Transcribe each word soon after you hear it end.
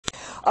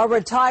A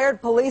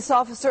retired police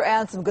officer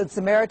and some Good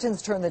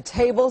Samaritans turned the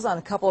tables on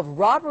a couple of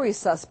robbery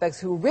suspects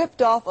who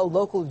ripped off a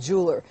local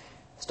jeweler.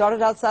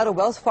 Started outside a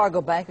Wells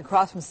Fargo Bank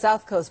across from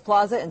South Coast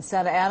Plaza in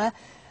Santa Ana.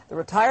 The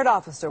retired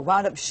officer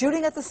wound up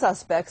shooting at the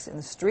suspects in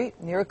the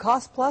street near a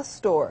Cost Plus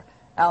store.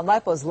 Al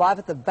Naipo is live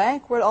at the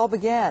bank where it all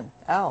began.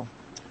 Al.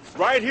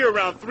 Right here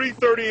around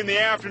 3:30 in the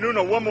afternoon,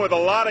 a woman with a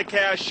lot of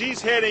cash.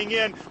 She's heading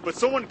in, but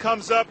someone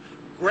comes up,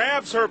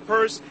 grabs her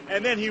purse,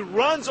 and then he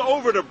runs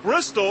over to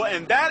Bristol,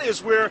 and that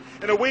is where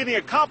an awaiting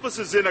accomplice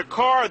is in a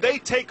car. They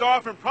take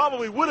off and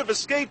probably would have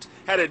escaped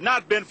had it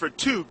not been for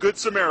two Good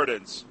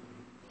Samaritans.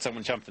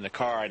 Someone jumped in the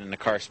car, and then the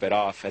car sped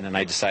off, and then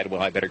I decided,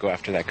 well, I better go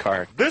after that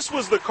car. This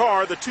was the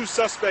car the two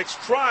suspects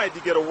tried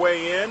to get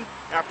away in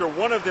after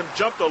one of them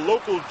jumped a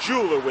local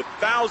jeweler with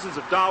thousands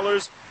of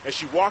dollars as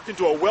she walked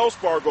into a Wells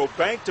Fargo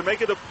bank to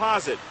make a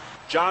deposit.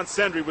 John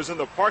Sendrey was in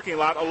the parking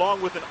lot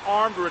along with an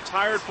armed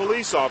retired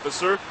police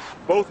officer.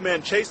 Both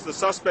men chased the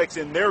suspects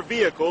in their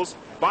vehicles,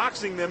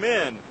 boxing them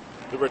in.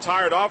 The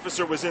retired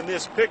officer was in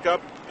this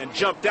pickup and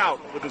jumped out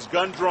with his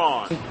gun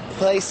drawn.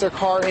 Placed their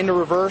car into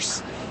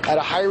reverse at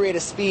a high rate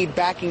of speed,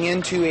 backing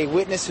into a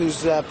witness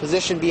who's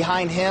positioned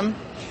behind them,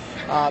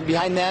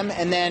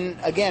 and then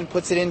again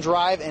puts it in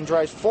drive and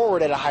drives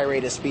forward at a high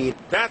rate of speed.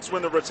 That's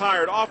when the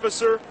retired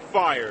officer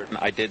fired.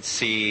 I did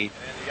see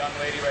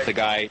the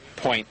guy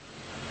point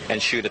and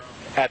shoot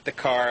at the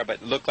car,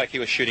 but looked like he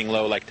was shooting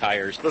low like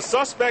tires. The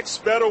suspect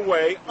sped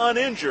away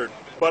uninjured,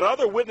 but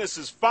other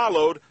witnesses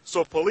followed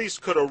so police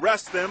could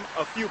arrest them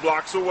a few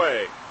blocks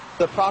away.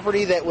 The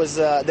property that was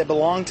that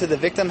belonged to the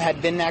victim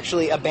had been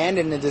actually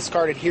abandoned and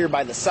discarded here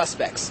by the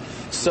suspects.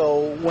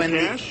 So when the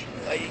cash?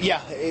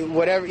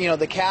 Whatever,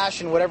 the cash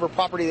and whatever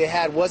property they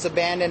had was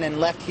abandoned and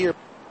left here.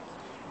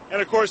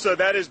 And of course,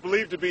 that is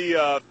believed to be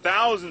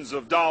thousands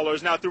of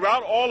dollars. Now,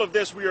 throughout all of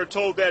this, we are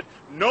told that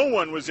no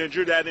one was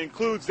injured. That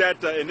includes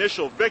that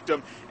initial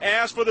victim.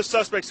 As for the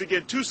suspects,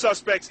 again, two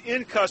suspects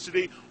in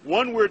custody.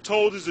 One, we're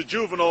told, is a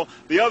juvenile.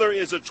 The other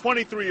is a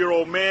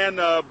 23-year-old man,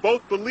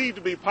 both believed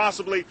to be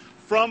possibly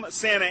from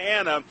Santa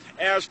Ana.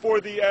 As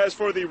for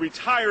the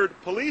retired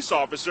police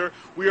officer,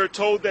 we are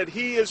told that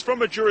he is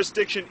from a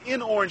jurisdiction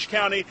in Orange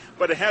County,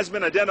 but it has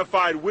been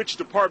identified which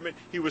department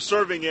he was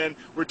serving in.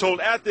 We're told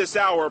at this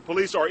hour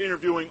police are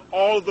interviewing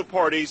all of the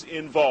parties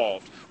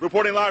involved.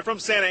 Reporting live from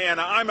Santa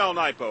Ana, I'm Al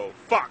Naipo,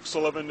 Fox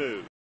 11 News.